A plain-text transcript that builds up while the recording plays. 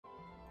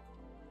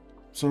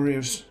Sorry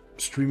if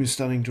stream is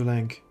starting to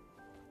lag.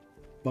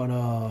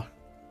 But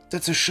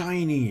that's a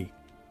shiny!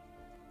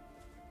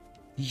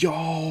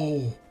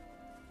 Yo!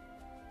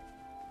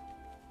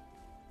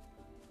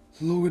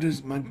 Look at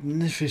this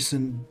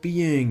magnificent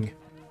being!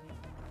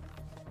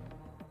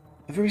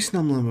 A very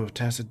small number of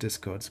tacit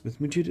discards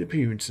with mutated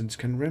appearances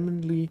can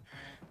randomly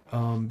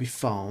be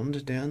found.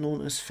 They are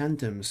known as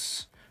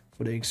phantoms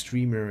for their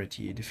extreme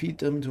rarity. Defeat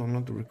them to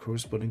unlock the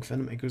corresponding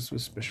phantom echoes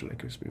with special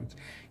echo experience.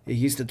 Yeah,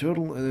 here's the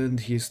turtle and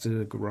here's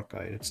the rock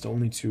guy. It's the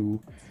only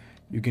two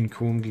you can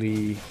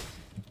currently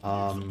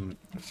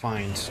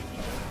find.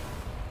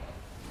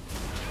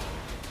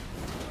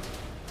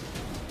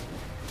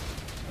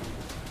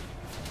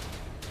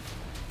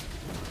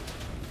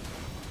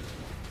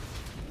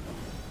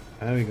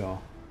 There we go.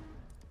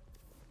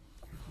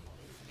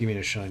 Give me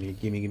the shiny.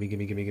 Gimme, gimme,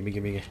 gimme, gimme, gimme,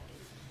 gimme.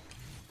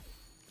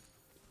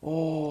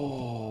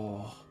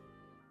 Oh.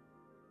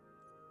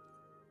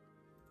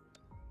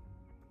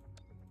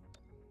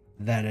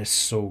 That is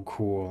so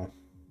cool.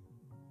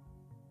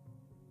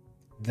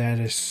 That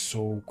is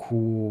so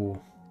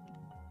cool.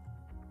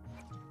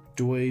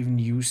 Do I even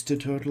use the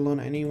turtle on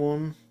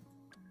anyone?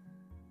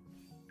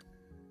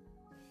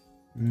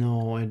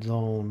 No, I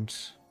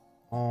don't.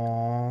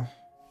 Aww.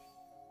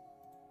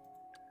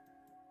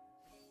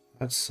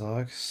 That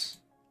sucks.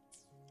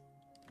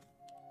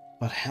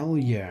 But hell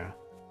yeah.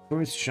 Oh,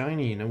 it's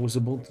shiny, and I was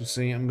about to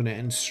say I'm gonna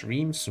end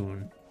stream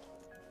soon.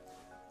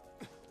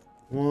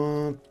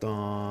 What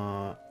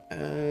the...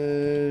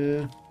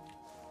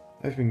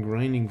 I've been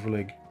grinding for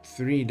like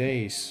 3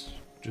 days.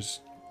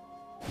 Just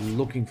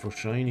looking for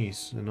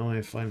shinies, and now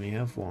I finally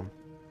have one.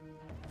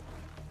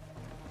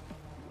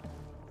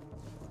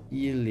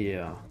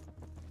 Yeah.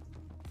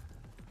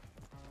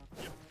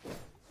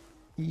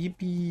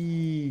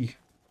 Yippee!